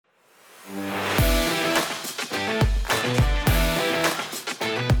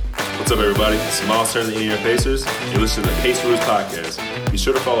What's up, everybody? This is Miles Turner, the Indiana Pacers. You're listening to the Paceroos Podcast. Be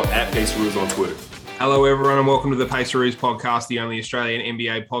sure to follow at Paceroos on Twitter. Hello, everyone, and welcome to the Paceroos Podcast, the only Australian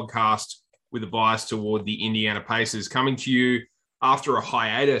NBA podcast with a bias toward the Indiana Pacers, coming to you after a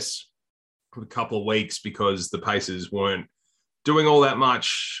hiatus for a couple of weeks because the Pacers weren't doing all that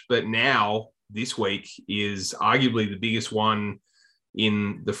much. But now, this week, is arguably the biggest one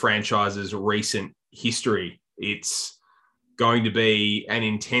in the franchise's recent history. It's going to be an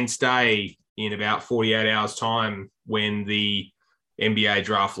intense day in about 48 hours' time when the NBA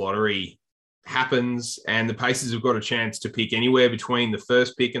draft lottery happens, and the Pacers have got a chance to pick anywhere between the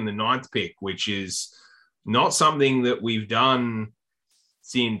first pick and the ninth pick, which is not something that we've done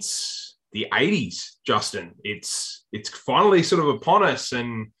since the 80s, Justin. It's finally sort of upon us,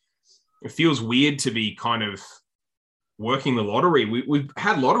 and it feels weird to be kind of working the lottery. We've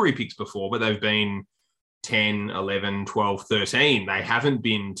had lottery picks before, but they've been 10, 11, 12, 13. They haven't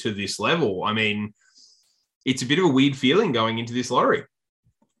been to this level. I mean, it's a bit of a weird feeling going into this lottery.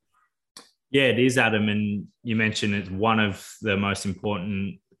 Yeah, it is, Adam. And you mentioned it's one of the most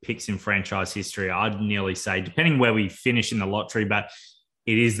important picks in franchise history. I'd nearly say, depending where we finish in the lottery, but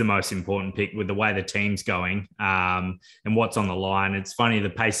it is the most important pick with the way the team's going and what's on the line. It's funny,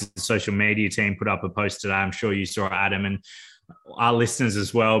 the Pacers social media team put up a post today. I'm sure you saw it, Adam, and our listeners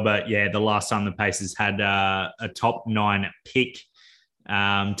as well. But yeah, the last time the Pacers had a top 9 pick,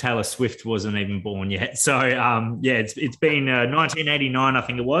 Taylor Swift wasn't even born yet. So it's been 1989, I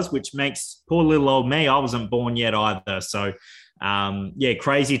think it was, which makes poor little old me, I wasn't born yet either. So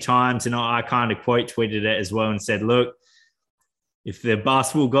crazy times. And I kind of quote tweeted it as well and said, look, if the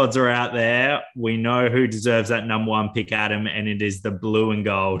basketball gods are out there, we know who deserves that number 1 pick, Adam, and it is the blue and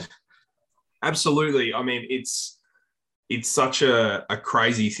gold. Absolutely. I mean, it's such a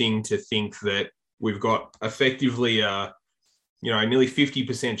crazy thing to think that we've got effectively a nearly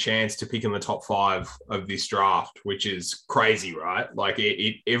 50% chance to pick in the top 5 of this draft, which is crazy, right? Like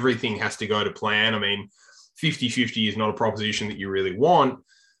everything has to go to plan. I mean, 50-50 is not a proposition that you really want,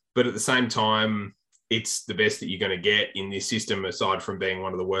 but at the same time, it's the best that you're going to get in this system, aside from being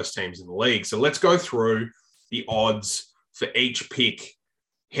one of the worst teams in the league. So let's go through the odds for each pick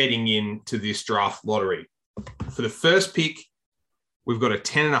heading into this draft lottery. For the first pick, we've got a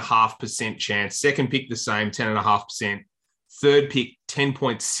 10.5% chance. Second pick, the same, 10.5%. Third pick,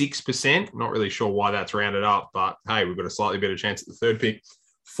 10.6%. Not really sure why that's rounded up, but hey, we've got a slightly better chance at the third pick.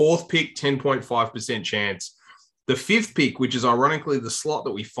 Fourth pick, 10.5% chance. The fifth pick, which is ironically the slot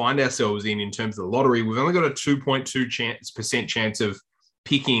that we find ourselves in terms of the lottery, we've only got a 2.2% chance of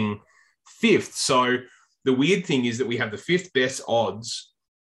picking fifth. So the weird thing is that we have the fifth best odds,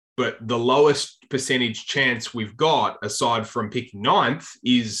 but the lowest percentage chance we've got, aside from picking ninth,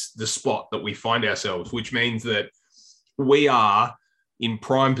 is the spot that we find ourselves, which means that we are in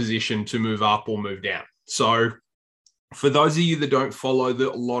prime position to move up or move down. So for those of you that don't follow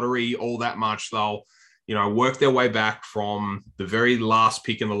the lottery all that much, they'll work their way back from the very last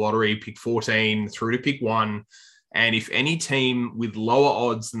pick in the lottery, pick 14, through to pick 1. And if any team with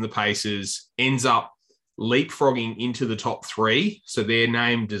lower odds than the Pacers ends up leapfrogging into the top 3, so their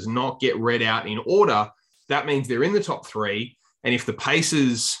name does not get read out in order, that means they're in the top 3. And if the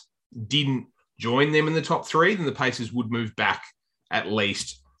Pacers didn't join them in the top 3, then the Pacers would move back at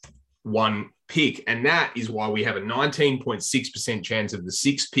least 1 pick. And that is why we have a 19.6% chance of the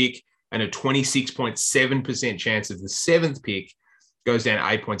 6th pick and a 26.7% chance of the 7th pick. Goes down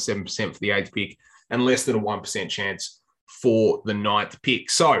to 8.7% for the 8th pick and less than a 1% chance for the 9th pick.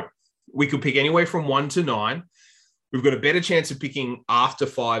 So we could pick anywhere from 1 to 9. We've got a better chance of picking after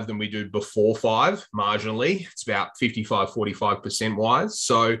 5 than we do before 5, marginally. It's about 55-45% wise.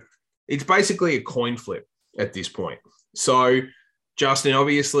 So it's basically a coin flip at this point. So, Justin,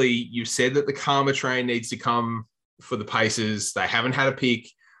 obviously, you've said that the karma train needs to come for the Pacers. They haven't had a pick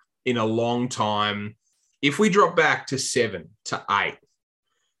in a long time. If we drop back to 7 to 8,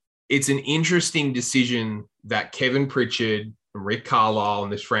 it's an interesting decision that Kevin Pritchard and Rick Carlisle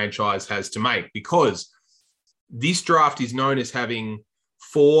and this franchise has to make, because this draft is known as having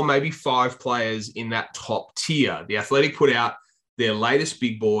 4, maybe 5 players in that top tier. The Athletic put out their latest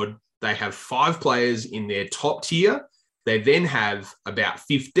big board. They have 5 players in their top tier. They then have about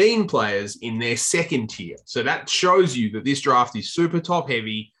 15 players in their second tier. So that shows you that this draft is super top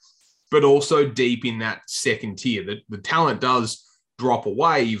heavy, but also deep in that second tier. The talent does drop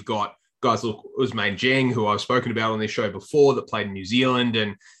away. You've got guys like Ousmane Dieng, who I've spoken about on this show before, that played in New Zealand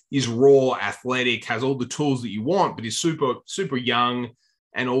and is raw, athletic, has all the tools that you want, but is super, super young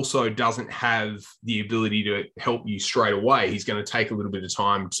and also doesn't have the ability to help you straight away. He's going to take a little bit of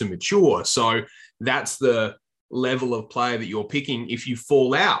time to mature. So that's the level of player that you're picking if you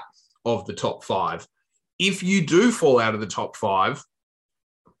fall out of the top 5. If you do fall out of the top 5,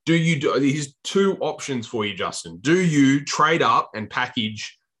 here's 2 options for you, Justin. Do you trade up and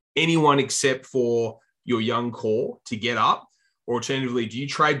package anyone except for your young core to get up? Or alternatively, do you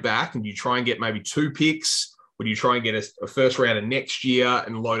trade back and you try and get maybe 2 picks, or do you try and get a first round of next year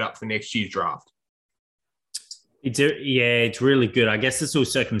and load up for next year's draft? It's really good. I guess it's all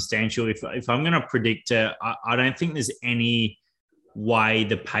circumstantial. If I'm going to predict it, I don't think there's any way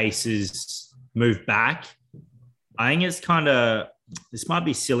the Pacers move back. I think it's kind of, this might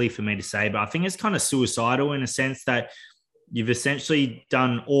be silly for me to say, but I think it's kind of suicidal in a sense that you've essentially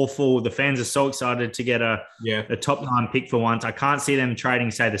done awful. The fans are so excited to get a top 9 pick for once. I can't see them trading,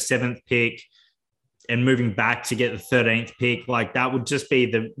 say, the 7th pick and moving back to get the 13th pick. Like, that would just be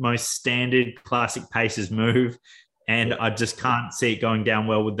the most standard classic Pacers move. And I just can't see it going down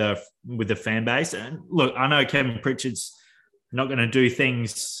well with the fan base. And look, I know Kevin Pritchard's not going to do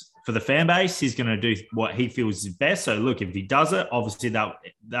things for the fan base. He's going to do what he feels is best. So look, if he does it, obviously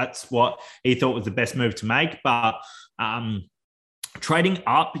that's what he thought was the best move to make. But trading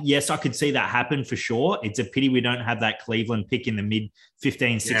up, yes, I could see that happen for sure. It's a pity we don't have that Cleveland pick in the mid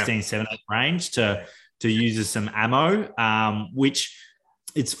 15, 16, 17 range to use as some ammo, which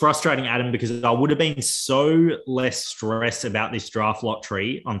it's frustrating, Adam, because I would have been so less stressed about this draft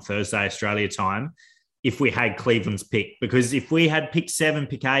lottery on Thursday, Australia time, if we had Cleveland's pick. Because if we had pick 7,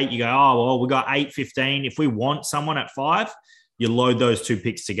 pick 8, you go, oh, well, we got 8, 15. If we want someone at 5, you load those 2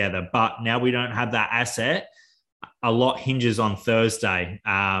 picks together. But now we don't have that asset. A lot hinges on Thursday.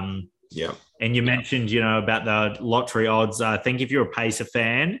 And you mentioned, about the lottery odds. I think if you're a Pacer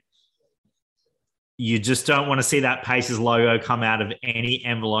fan, you just don't want to see that Pacers logo come out of any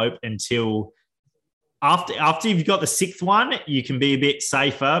envelope until after you've got the 6th one. You can be a bit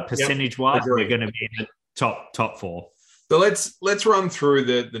safer percentage-wise. We're going to be in the top 4. So let's run through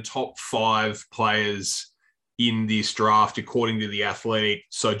the top 5 players in this draft according to The Athletic.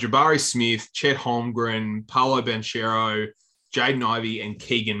 So Jabari Smith, Chet Holmgren, Paolo Banchero, Jaden Ivey, and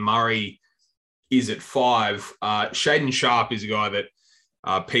Keegan Murray is at 5. Shaedon Sharpe is a guy that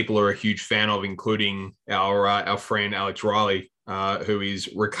people are a huge fan of, including our friend Alex Riley, who is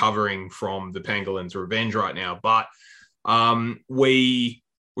recovering from the Pangolins' revenge right now. But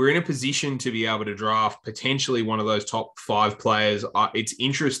we're in a position to be able to draft potentially one of those top 5 players. It's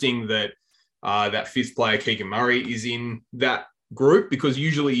interesting that that 5th player, Keegan Murray, is in that group, because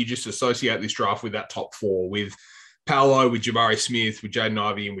usually you just associate this draft with that top 4, with Paolo, with Jabari Smith, with Jaden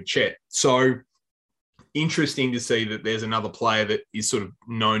Ivey, and with Chet. So interesting to see that there's another player that is sort of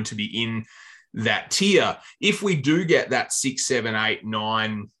known to be in that tier. If we do get that 6, 7, 8,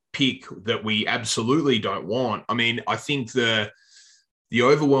 9 pick that we absolutely don't want, I mean, I think the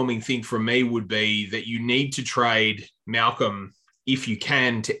overwhelming thing for me would be that you need to trade Malcolm, if you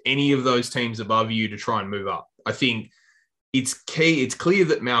can, to any of those teams above you to try and move up. I think it's key. It's clear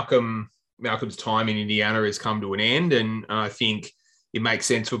that Malcolm's time in Indiana has come to an end, and I think it makes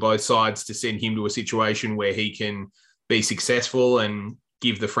sense for both sides to send him to a situation where he can be successful and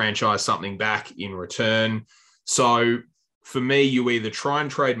give the franchise something back in return. So for me, you either try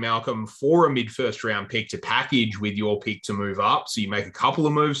and trade Malcolm for a mid-first round pick to package with your pick to move up. So you make a couple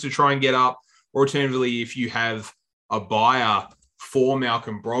of moves to try and get up. Or alternatively, if you have a buyer for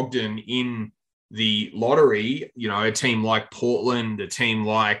Malcolm Brogdon in the lottery, a team like Portland, a team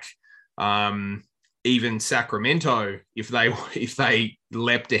like even Sacramento, if they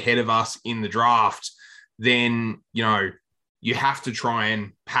leapt ahead of us in the draft, then, you have to try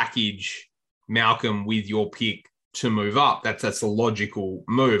and package Malcolm with your pick to move up. That's a logical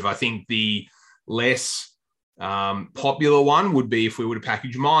move. I think the less popular one would be if we were to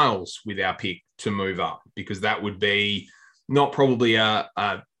package Miles with our pick to move up, because that would be not probably a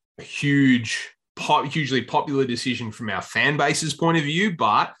hugely popular decision from our fan base's point of view,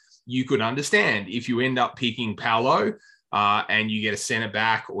 but you could understand if you end up picking Paolo and you get a center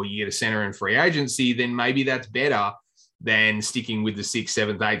back, or you get a center in free agency, then maybe that's better than sticking with the 6th,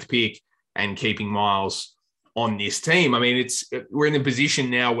 7th, 8th pick and keeping Miles on this team. I mean, we're in the position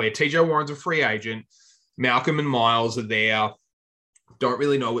now where TJ Warren's a free agent, Malcolm and Miles are there. Don't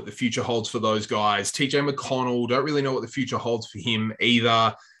really know what the future holds for those guys. TJ McConnell, don't really know what the future holds for him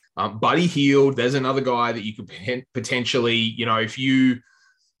either. Buddy Hield, there's another guy that you could potentially,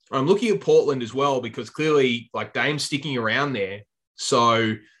 I'm looking at Portland as well, because clearly, like, Dame's sticking around there.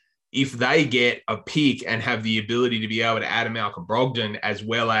 So if they get a pick and have the ability to be able to add a Malcolm Brogdon as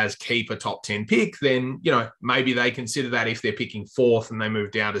well as keep a top 10 pick, then, maybe they consider that if they're picking 4th and they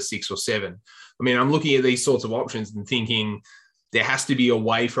move down to 6 or 7. I mean, I'm looking at these sorts of options and thinking there has to be a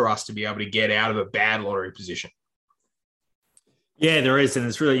way for us to be able to get out of a bad lottery position. Yeah, there is. And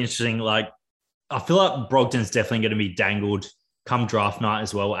it's really interesting. Like, I feel like Brogdon's definitely going to be dangled come draft night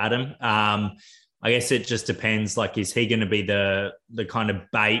as well, Adam. I guess it just depends. Like, is he going to be the kind of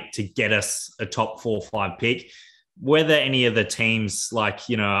bait to get us a top 4-5 pick? Whether any of the teams like,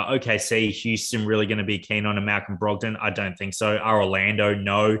 OKC, Houston really going to be keen on a Malcolm Brogdon, I don't think so. Are Orlando?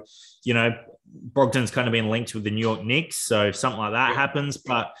 No. Brogdon's kind of been linked with the New York Knicks. So if something like that happens,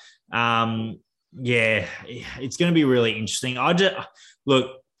 but yeah, it's going to be really interesting.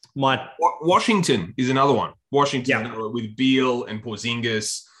 Washington is another one. Washington with Beal and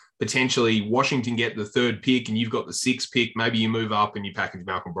Porzingis, potentially Washington get the 3rd pick and you've got the 6th pick. Maybe you move up and you package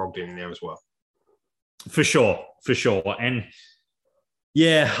Malcolm Brogdon in there as well. For sure. And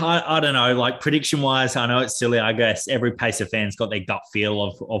yeah, I don't know, like prediction wise, I know it's silly. I guess every Pacer fan's got their gut feel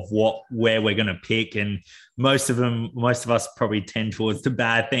of where we're going to pick. And most of us probably tend towards the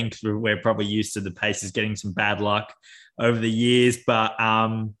bad thing because we're probably used to the Pacers getting some bad luck over the years. But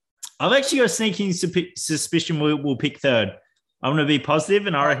I've actually got a sneaking suspicion we'll pick 3rd. I'm going to be positive,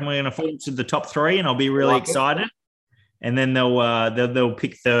 and I reckon we're going to fall to the top 3, and I'll be really excited. And then they'll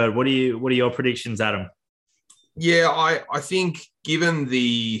pick 3rd. What are your predictions, Adam? Yeah, I think given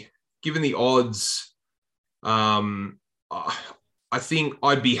the odds, I think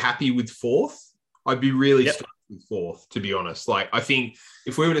I'd be happy with 4th. I'd be really stoked with 4th, to be honest. Like, I think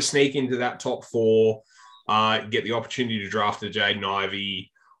if we were to sneak into that top 4, get the opportunity to draft a Jaden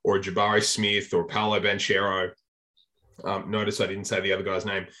Ivey or a Jabari Smith or Paolo Banchero. Notice I didn't say the other guy's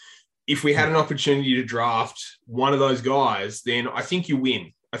name. If we had an opportunity to draft one of those guys, then I think you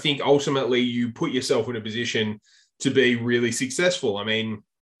win. I think ultimately you put yourself in a position to be really successful. I mean,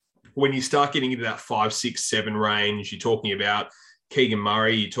 when you start getting into that 5, 6, 7 range, you're talking about Keegan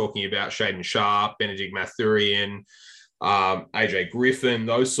Murray, you're talking about Shaden Sharp, Benedict Mathurian, AJ Griffin,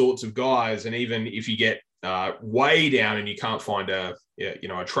 those sorts of guys. And even if you get way down and you can't find a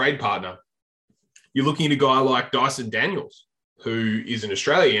trade partner, you're looking at a guy like Dyson Daniels, who is an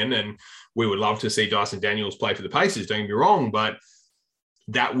Australian, and we would love to see Dyson Daniels play for the Pacers, don't get me wrong, but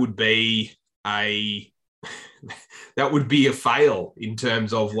that would be a fail in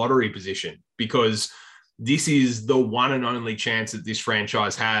terms of lottery position, because this is the one and only chance that this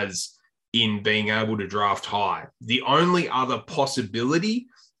franchise has in being able to draft high. The only other possibility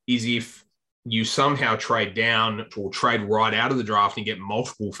is if you somehow trade down or trade right out of the draft and get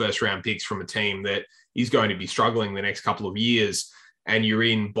multiple first-round picks from a team that is going to be struggling the next couple of years, and you're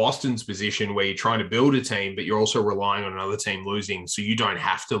in Boston's position where you're trying to build a team, but you're also relying on another team losing, so you don't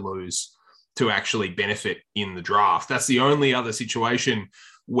have to lose to actually benefit in the draft. That's the only other situation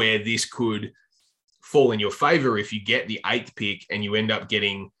where this could fall in your favor if you get the 8th pick and you end up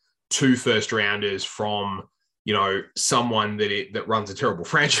getting 2 first-rounders from, someone that runs a terrible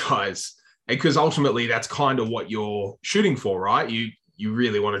franchise. Because ultimately that's kind of what you're shooting for, right? You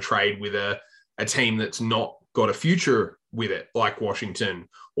really want to trade with a team that's not got a future with it, like Washington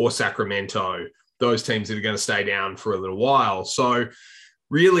or Sacramento, those teams that are going to stay down for a little while. So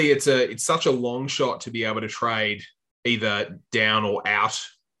really it's such a long shot to be able to trade either down or out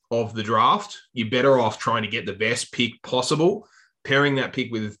of the draft. You're better off trying to get the best pick possible, pairing that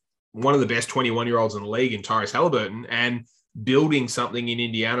pick with one of the best 21-year-olds in the league in Tyrese Halliburton, and building something in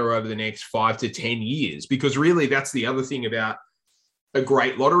Indiana over the next 5 to 10 years. Because really that's the other thing about a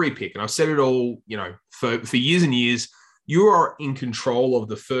great lottery pick. And I've said it all, for years and years, you are in control of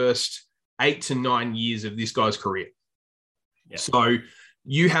the first 8 to 9 years of this guy's career. Yeah. So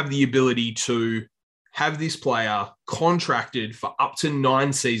you have the ability to have this player contracted for up to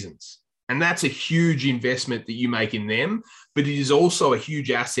 9 seasons. And that's a huge investment that you make in them, but it is also a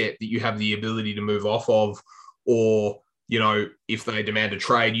huge asset that you have the ability to move off of, or, if they demand a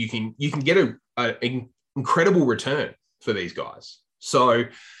trade, you can get an incredible return for these guys. So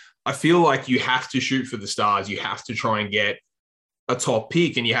I feel like you have to shoot for the stars. You have to try and get a top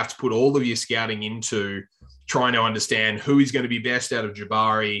pick, and you have to put all of your scouting into trying to understand who is going to be best out of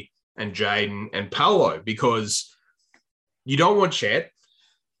Jabari and Jaden and Paolo, because you don't want Chet.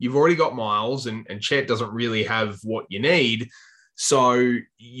 You've already got Miles, and Chet doesn't really have what you need. So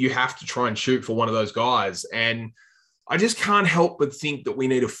you have to try and shoot for one of those guys. And I just can't help but think that we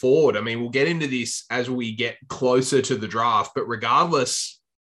need a forward. I mean, we'll get into this as we get closer to the draft, but regardless,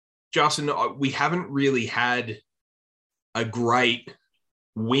 Justin, we haven't really had a great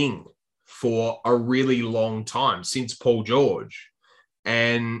wing for a really long time, since Paul George.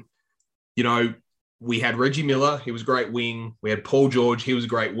 And, we had Reggie Miller, he was a great wing. We had Paul George, he was a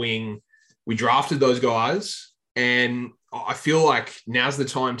great wing. We drafted those guys, and I feel like now's the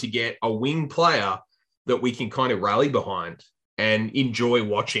time to get a wing player that we can kind of rally behind and enjoy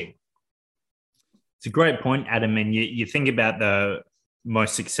watching. It's a great point, Adam. And you think about the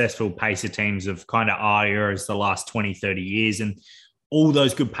most successful pacer teams of kind of our era as the last 20, 30 years. And all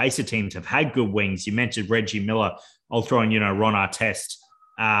those good pacer teams have had good wings. You mentioned Reggie Miller. I'll throw in, Ron Artest,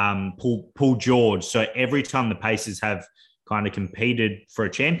 Paul George. So every time the Pacers have kind of competed for a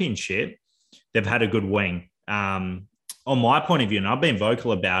championship, they've had a good wing. On my point of view, and I've been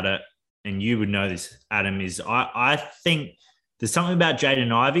vocal about it, and you would know this, Adam, is I think there's something about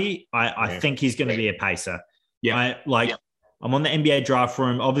Jaden Ivey. I think he's going to be a pacer. Yeah. I'm on the NBA draft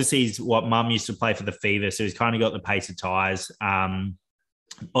room. Obviously, he's what mum used to play for the Fever, so he's kind of got the pacer ties. On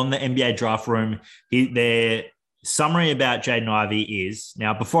the NBA draft room, their summary about Jaden Ivey is,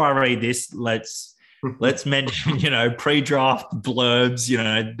 now before I read this, let's mention, pre-draft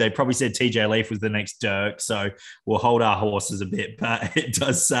blurbs, they probably said TJ Leaf was the next Dirk, so we'll hold our horses a bit, but it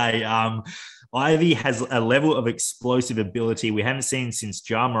does say Ivey has a level of explosive ability we haven't seen since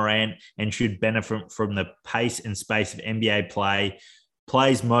Ja Morant and should benefit from the pace and space of NBA play.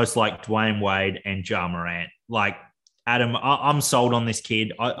 Plays most like Dwayne Wade and Ja Morant. Like, Adam, I'm sold on this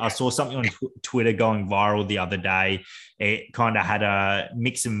kid. I saw something on Twitter going viral the other day. It kind of had a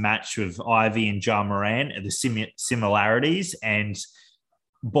mix and match with Ivey and Ja Morant, the similarities. And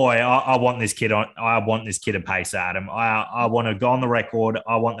boy, I want this kid a pacer, Adam. I want to go on the record.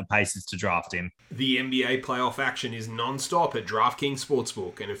 I want the Pacers to draft him. The NBA playoff action is non-stop at DraftKings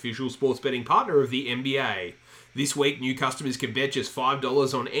Sportsbook, an official sports betting partner of the NBA. This week, new customers can bet just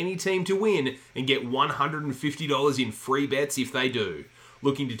 $5 on any team to win and get $150 in free bets if they do.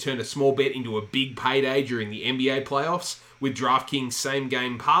 Looking to turn a small bet into a big payday during the NBA playoffs? With DraftKings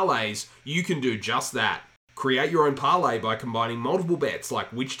same-game parlays, you can do just that. Create your own parlay by combining multiple bets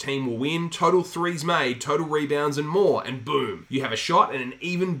like which team will win, total threes made, total rebounds, and more, and boom, you have a shot at an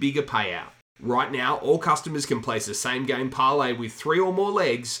even bigger payout. Right now, all customers can place a same-game parlay with 3 or more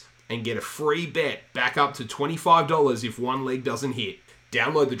legs and get a free bet back up to $25 if one leg doesn't hit.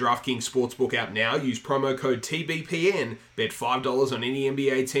 Download the DraftKings Sportsbook app now, use promo code TBPN, bet $5 on any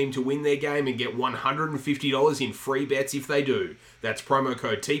NBA team to win their game and get $150 in free bets if they do. That's promo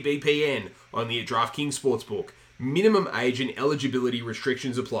code TBPN, only at DraftKings Sportsbook. Minimum age and eligibility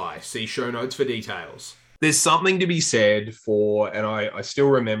restrictions apply. See show notes for details. There's something to be said for, and I still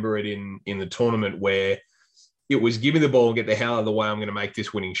remember it in the tournament where it was give me the ball and get the hell out of the way, I'm going to make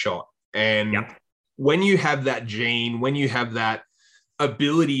this winning shot. And when you have that gene, when you have that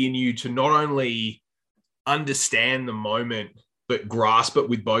ability in you to not only understand the moment, but grasp it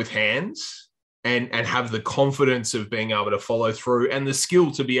with both hands and have the confidence of being able to follow through and the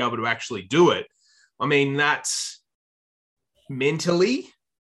skill to be able to actually do it. I mean, that's mentally,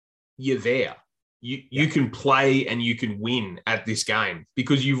 you're there. You can play and you can win at this game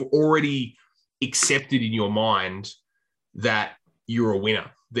because you've already accepted in your mind that you're a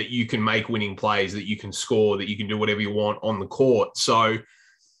winner, that you can make winning plays, that you can score, that you can do whatever you want on the court. So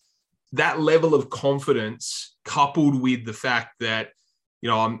that level of confidence, coupled with the fact that,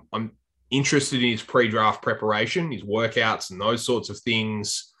 I'm interested in his pre-draft preparation, his workouts and those sorts of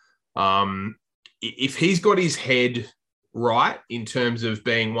things. If he's got his head right in terms of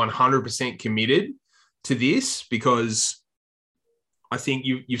being 100% committed to this, because I think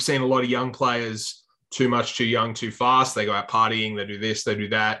you've seen a lot of young players too much, too young, too fast. They go out partying, they do this, they do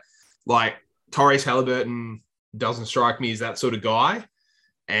that. Like Tyrese Halliburton doesn't strike me as that sort of guy.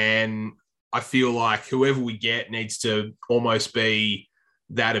 And I feel like whoever we get needs to almost be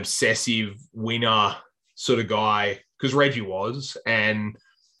that obsessive winner sort of guy, because Reggie was, and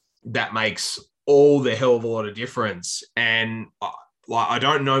that makes all the hell of a lot of difference. And I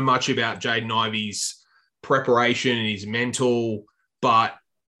don't know much about Jaden Ivey's preparation and his mental, but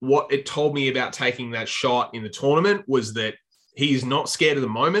what it told me about taking that shot in the tournament was that he's not scared of the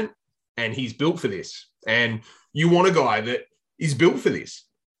moment and he's built for this. And you want a guy that is built for this.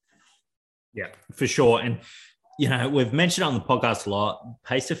 Yeah, for sure. And, we've mentioned on the podcast a lot,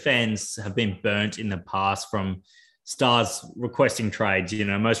 Pacer fans have been burnt in the past from stars requesting trades,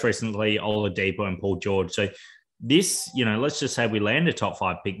 most recently Oladipo and Paul George. So this, let's just say we land a top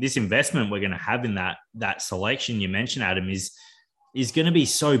 5 pick. This investment we're going to have in that selection you mentioned, Adam, is going to be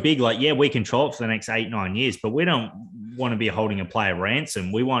so big. Like, yeah, we control it for the next 8-9 years, but we don't want to be holding a player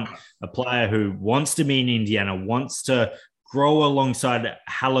ransom. We want a player who wants to be in Indiana, wants to grow alongside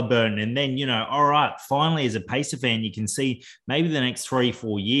Halliburton. And then, all right, finally, as a Pacer fan, you can see maybe the next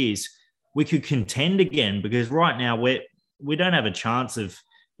 3-4 years, we could contend again, because right now we don't have a chance of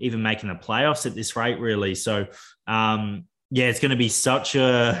even making the playoffs at this rate, really. So, yeah, it's going to be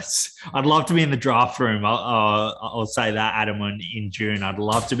I'd love to be in the draft room. I'll say that, Adam, in June. I'd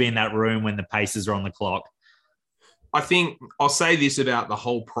love to be in that room when the Pacers are on the clock. I think I'll say this about the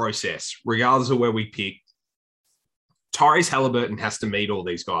whole process, regardless of where we pick. Tyrese Halliburton has to meet all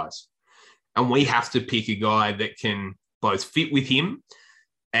these guys. And we have to pick a guy that can both fit with him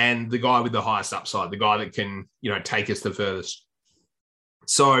and the guy with the highest upside, the guy that can, take us the furthest.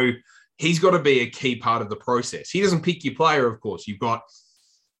 So he's got to be a key part of the process. He doesn't pick your player, of course. You've got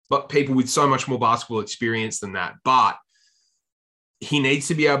people with so much more basketball experience than that. But he needs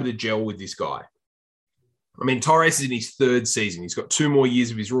to be able to gel with this guy. I mean, Tyrese is in his third season. He's got 2 more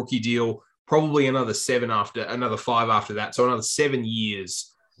years of his rookie deal, probably another 5 after that. So another 7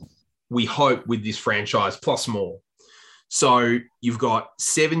 years, we hope, with this franchise, plus more. So you've got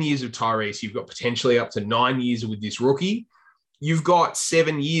 7 years of Tyrese. You've got potentially up to 9 years with this rookie. You've got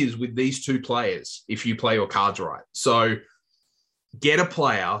 7 years with these 2 players if you play your cards right. So get a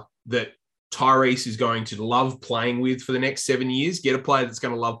player that Tyrese is going to love playing with for the next 7 years. Get a player that's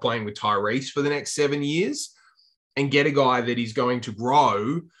going to love playing with Tyrese for the next 7 years. And get a guy that is going to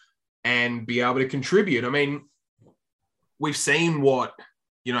grow and be able to contribute. I mean, we've seen what,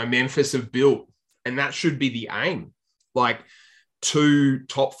 Memphis have built, and that should be the aim. Like 2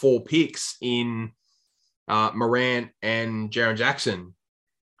 top 4 picks in Morant and Jaren Jackson.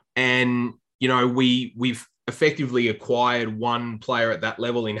 And, we've effectively acquired one player at that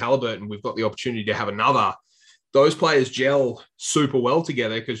level in Halliburton. We've got the opportunity to have another. Those players gel super well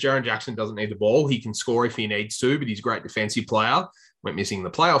together because Jaren Jackson doesn't need the ball. He can score if he needs to, but he's a great defensive player. Went missing in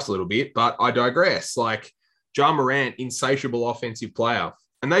the playoffs a little bit, but I digress. Like Ja Morant, insatiable offensive player.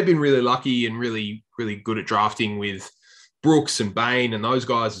 And they've been really lucky and really, really good at drafting with Brooks and Bain and those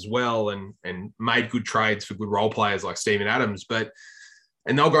guys as well, and made good trades for good role players like Steven Adams.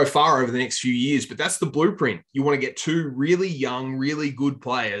 And they'll go far over the next few years, but that's the blueprint. You want to get 2 really young, really good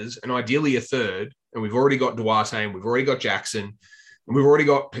players, and ideally a third. And we've already got Duarte, and we've already got Jackson, and we've already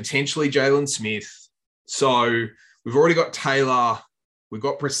got potentially Jalen Smith. So we've already got Taylor. We've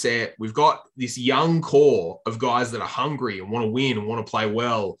got Brissett. We've got this young core of guys that are hungry and want to win and want to play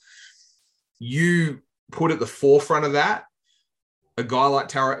well. You put at the forefront of that a guy like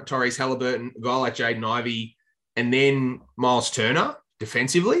Tyrese Halliburton, a guy like Jaden Ivey, and then Miles Turner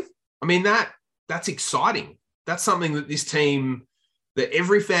defensively. I mean, that's exciting. That's something that this team, that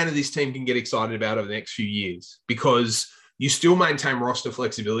every fan of this team can get excited about over the next few years, because you still maintain roster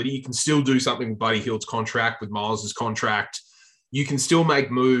flexibility. You can still do something with Buddy Hield's contract, with Miles's contract. You can still make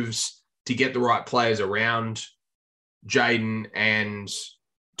moves to get the right players around Jaden and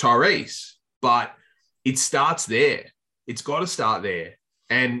Tyrese, but it starts there. It's got to start there.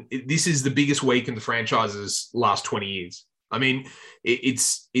 And this is the biggest week in the franchise's last 20 years. I mean,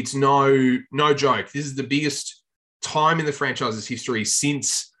 it's no joke. This is the biggest time in the franchise's history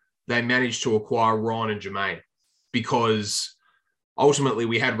since they managed to acquire Ron and Jermaine, because ultimately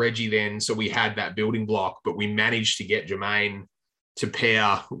we had Reggie then, so we had that building block, but we managed to get Jermaine to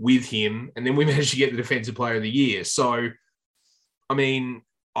pair with him, and then we managed to get the Defensive Player of the Year. So, I mean,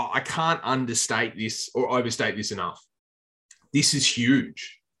 I can't understate this or overstate this enough. This is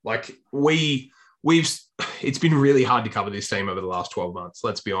huge. Like, it's been really hard to cover this team over the last 12 months.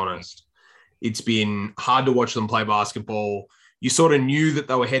 Let's be honest. It's been hard to watch them play basketball. You sort of knew that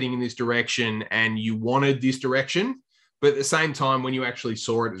they were heading in this direction and you wanted this direction. But at the same time, when you actually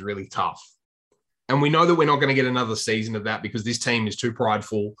saw it, it was really tough. And we know that we're not going to get another season of that because this team is too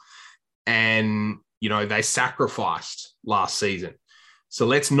prideful and, they sacrificed last season. So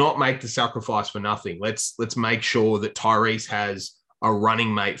let's not make the sacrifice for nothing. Let's make sure that Tyrese has a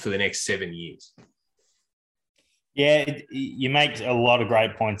running mate for the next 7 years. Yeah, you make a lot of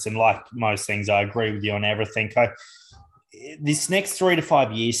great points. And like most things, I agree with you on everything. This next 3 to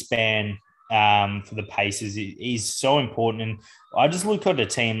 5 year span for the Pacers is so important. And I just look at a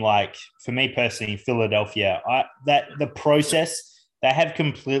team like, for me personally, Philadelphia, the process, they have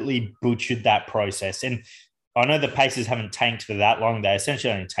completely butchered that process. And I know the Pacers haven't tanked for that long. They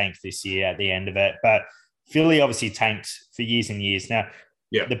essentially only tanked this year at the end of it. But Philly obviously tanked for years and years. Now,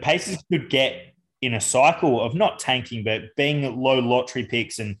 the Pacers could get in a cycle of not tanking, but being low lottery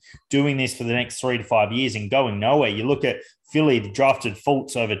picks and doing this for the next 3 to 5 years and going nowhere. You look at Philly drafted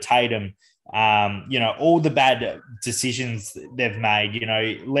Fultz over Tatum, all the bad decisions they've made,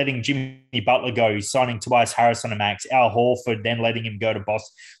 letting Jimmy Butler go, signing Tobias Harris on a max, Al Horford, then letting him go to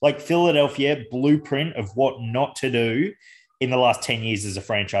Boston. Like Philadelphia, blueprint of what not to do in the last 10 years as a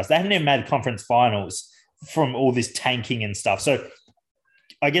franchise. They haven't even made conference finals from all this tanking and stuff. So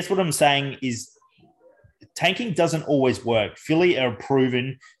I guess what I'm saying is tanking doesn't always work. Philly are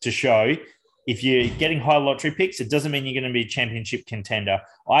proven to show if you're getting high lottery picks, it doesn't mean you're going to be a championship contender.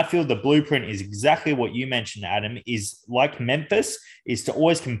 I feel the blueprint is exactly what you mentioned, Adam, is like Memphis, is to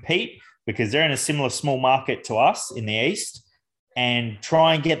always compete, because they're in a similar small market to us in the East, and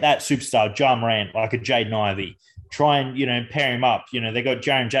try and get that superstar, Ja Morant, like a Jaden Ivey. Try and, pair him up. They got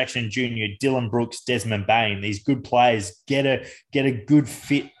Jaren Jackson Jr., Dylan Brooks, Desmond Bain, these good players. Get a good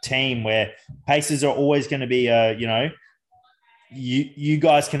fit team where Pacers are always going to be, you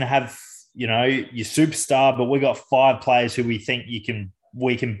guys can have, your superstar, but we got 5 players who we think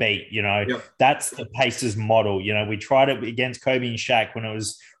we can beat, Yep. That's the Pacers model. We tried it against Kobe and Shaq when it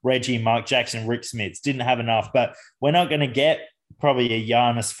was Reggie, Mark Jackson, Rick Smits, didn't have enough, but we're not going to get probably a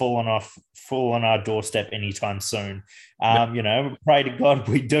Giannis full on our doorstep anytime soon. Pray to God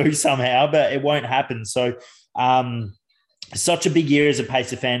we do somehow, but it won't happen. So, such a big year as a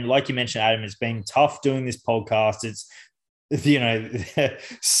Pacer fan. Like you mentioned, Adam, it's been tough doing this podcast. It's,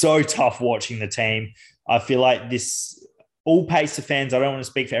 so tough watching the team. I feel like all Pacer fans, I don't want to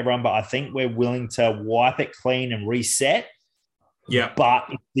speak for everyone, but I think we're willing to wipe it clean and reset. Yeah. But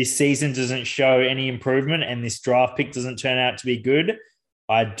if this season doesn't show any improvement and this draft pick doesn't turn out to be good,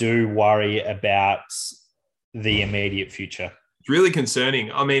 I do worry about the immediate future. It's really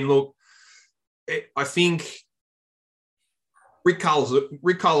concerning. I mean, look, I think Rick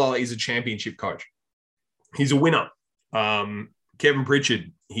Carlisle is a championship coach. He's a winner. Kevin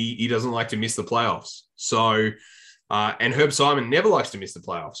Pritchard, he doesn't like to miss the playoffs. So, and Herb Simon never likes to miss the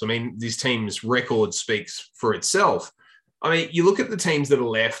playoffs. I mean, this team's record speaks for itself. I mean, you look at the teams that are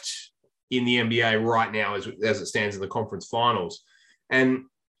left in the NBA right now as it stands in the conference finals, and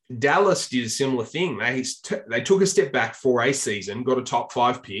Dallas did a similar thing. They took a step back for a season, got a top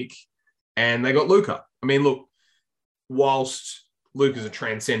 5 pick, and they got Luka. I mean, look, whilst Luka's a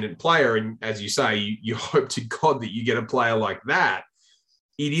transcendent player, and as you say, you hope to God that you get a player like that,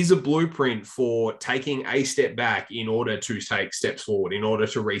 it is a blueprint for taking a step back in order to take steps forward, in order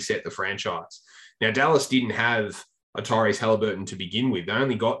to reset the franchise. Now, Dallas didn't have a Tyrese Halliburton to begin with. They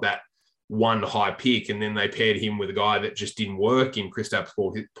only got that one high pick, and then they paired him with a guy that just didn't work in Kristaps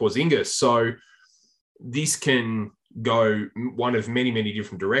Porzingis. So this can go one of many, many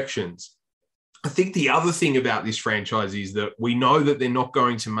different directions. I think the other thing about this franchise is that we know that they're not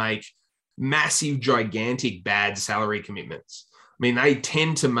going to make massive, gigantic, bad salary commitments. I mean, they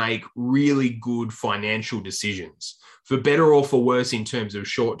tend to make really good financial decisions. For better or for worse in terms of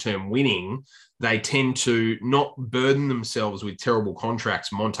short-term winning, they tend to not burden themselves with terrible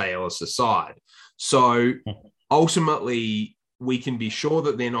contracts, Monte Ellis aside. So ultimately, we can be sure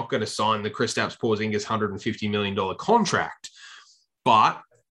that they're not going to sign the Kristaps Porzingis $150 million contract. But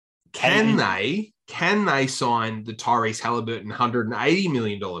can they sign the Tyrese Halliburton $180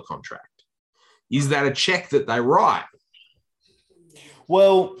 million contract? Is that a check that they write?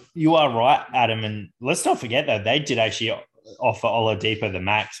 Well, you are right, Adam. And let's not forget that they did actually offer Oladipo the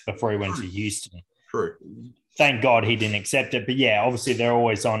max before he went to Houston. True. Thank God he didn't accept it. But yeah, obviously they're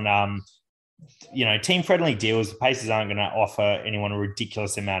always on, team-friendly deals. The Pacers aren't going to offer anyone a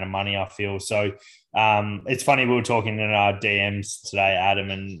ridiculous amount of money, I feel. So it's funny, we were talking in our DMs today, Adam,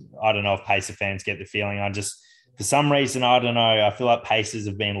 and I don't know if Pacer fans get the feeling. For some reason, I don't know, I feel like Pacers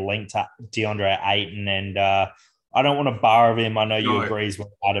have been linked to DeAndre Ayton, and I don't want to borrow him. I know you agree with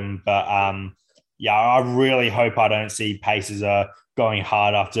Adam, but I really hope I don't see Pacers going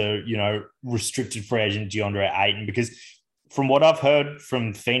hard after, restricted free agent DeAndre Ayton, because from what I've heard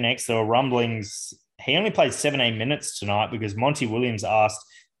from Phoenix, there were rumblings. He only played 17 minutes tonight because Monty Williams asked,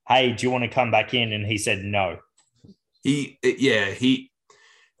 hey, do you want to come back in? And he said no.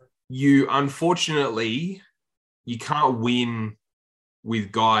 Unfortunately, you can't win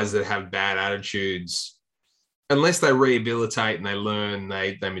with guys that have bad attitudes unless they rehabilitate and they learn,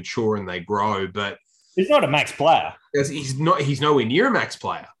 they mature and they grow. But he's not a max player. He's nowhere near a max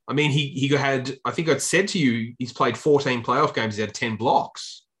player. I mean, he had, I think I said to you, he's played 14 playoff games. He's had 10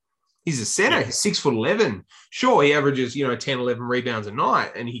 blocks. He's a center. Yeah. He's 6'11". Sure, he averages, 10, 11 rebounds a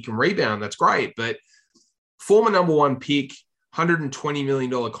night, and he can rebound. That's great. But former number 1 pick, $120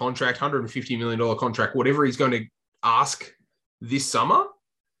 million contract, $150 million contract, whatever he's going to ask this summer,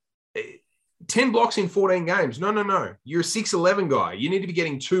 10 blocks in 14 games. No. You're a 6'11 guy. You need to be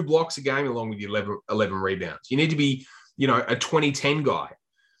getting 2 blocks a game along with your 11 rebounds. You need to be, a 20-10 guy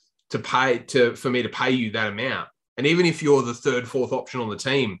for me to pay you that amount. And even if you're the 3rd, 4th option on the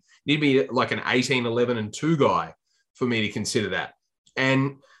team, you need to be like an 18, 11, and 2 guy for me to consider that.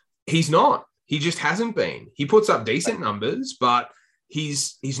 And he's not. He just hasn't been. He puts up decent numbers, but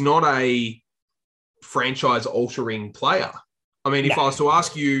he's not a franchise-altering player. I mean, if I was to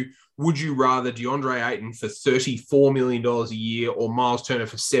ask you, would you rather DeAndre Ayton for $34 million a year or Miles Turner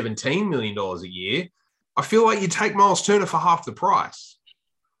for $17 million a year? I feel like you take Miles Turner for half the price.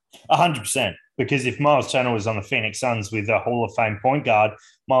 100%. Because if Miles Turner was on the Phoenix Suns with a Hall of Fame point guard,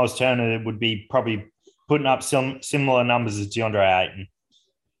 Miles Turner would be probably putting up some similar numbers as DeAndre Ayton.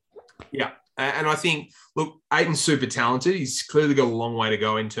 Yeah. And I think, look, Ayton's super talented. He's clearly got a long way to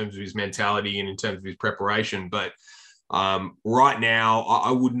go in terms of his mentality and in terms of his preparation. But right now,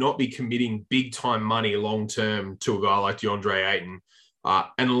 I would not be committing big-time money long-term to a guy like DeAndre Ayton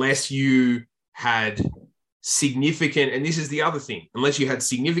unless you had significant, and this is the other thing, unless you had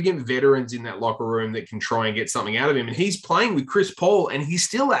significant veterans in that locker room that can try and get something out of him. And he's playing with Chris Paul, and he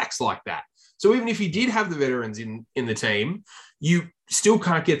still acts like that. So even if you did have the veterans in the team, you still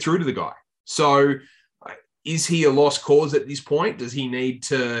can't get through to the guy. So is he a lost cause at this point? Does he need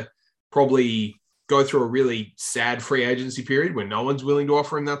to probably go through a really sad free agency period when no one's willing to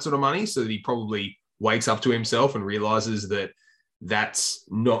offer him that sort of money, so that he probably wakes up to himself and realizes that that's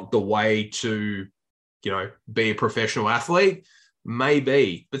not the way to, be a professional athlete?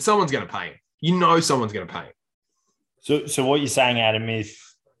 Maybe, but someone's going to pay him. Someone's going to pay him. So what you're saying, Adam, if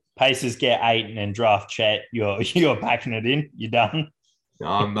Pacers get Ayton and draft Chet, you're packing it in? You're done?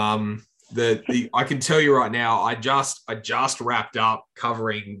 I can tell you right now, I just wrapped up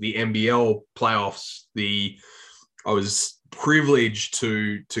covering the NBL playoffs. I was privileged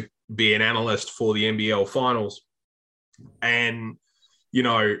to be an analyst for the NBL finals, and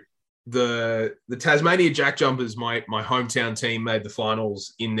the Tasmania Jack Jumpers, my hometown team, made the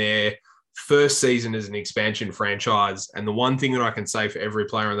finals in their first season as an expansion franchise. And the one thing that I can say for every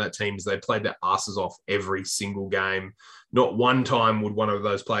player on that team is they played their asses off every single game. Not one time would one of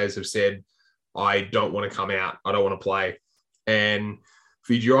those players have said, I don't want to come out, I don't want to play. And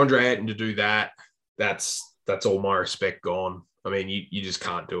for DeAndre Ayton to do that, that's all my respect gone. I mean, you just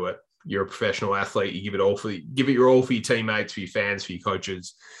can't do it. You're a professional athlete. You give it your all for your teammates, for your fans, for your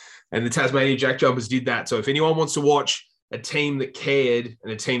coaches. And the Tasmania Jack Jumpers did that. So if anyone wants to watch a team that cared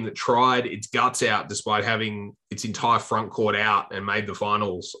and a team that tried its guts out despite having its entire front court out and made the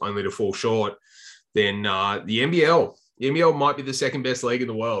finals only to fall short, then the NBL might be the second best league in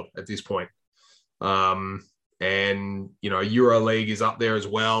the world at this point. And EuroLeague is up there as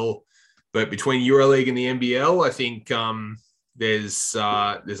well. But between EuroLeague and the NBL, I think there's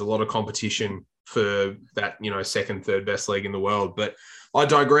a lot of competition for that, second, third best league in the world. But I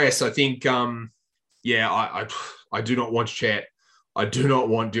digress. I think, I do not want Chet. I do not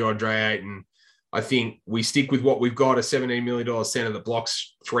want DeAndre Ayton. I think we stick with what we've got, a $17 million center that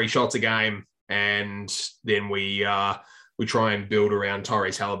blocks 3 shots a game, and then we try and build around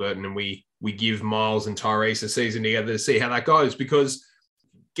Tyrese Halliburton, and we give Miles and Tyrese a season together to see how that goes. Because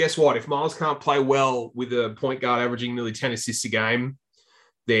guess what? If Miles can't play well with a point guard averaging nearly 10 assists a game,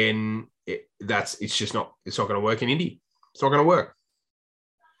 then it's not going to work in Indy. It's not going to work.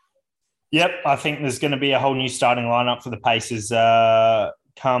 Yep, I think there's going to be a whole new starting lineup for the Pacers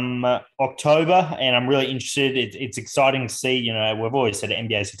come October, and I'm really interested. It's exciting to see. We've always said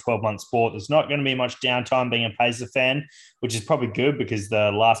NBA is a 12-month sport. There's not going to be much downtime being a Pacer fan, which is probably good because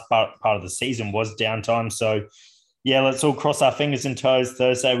the last part of the season was downtime. So, yeah, let's all cross our fingers and toes.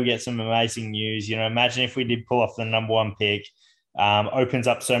 Thursday we get some amazing news. Imagine if we did pull off the number 1 pick. Opens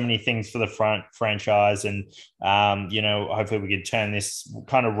up so many things for the franchise, and hopefully we can turn this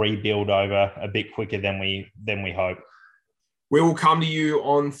kind of rebuild over a bit quicker than we hope. We will come to you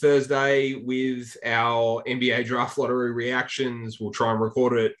on Thursday with our NBA draft lottery reactions. We'll try and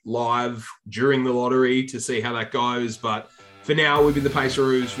record it live during the lottery to see how that goes. But for now, we've been the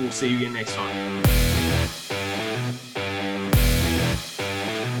Paceroos. We'll see you again next time.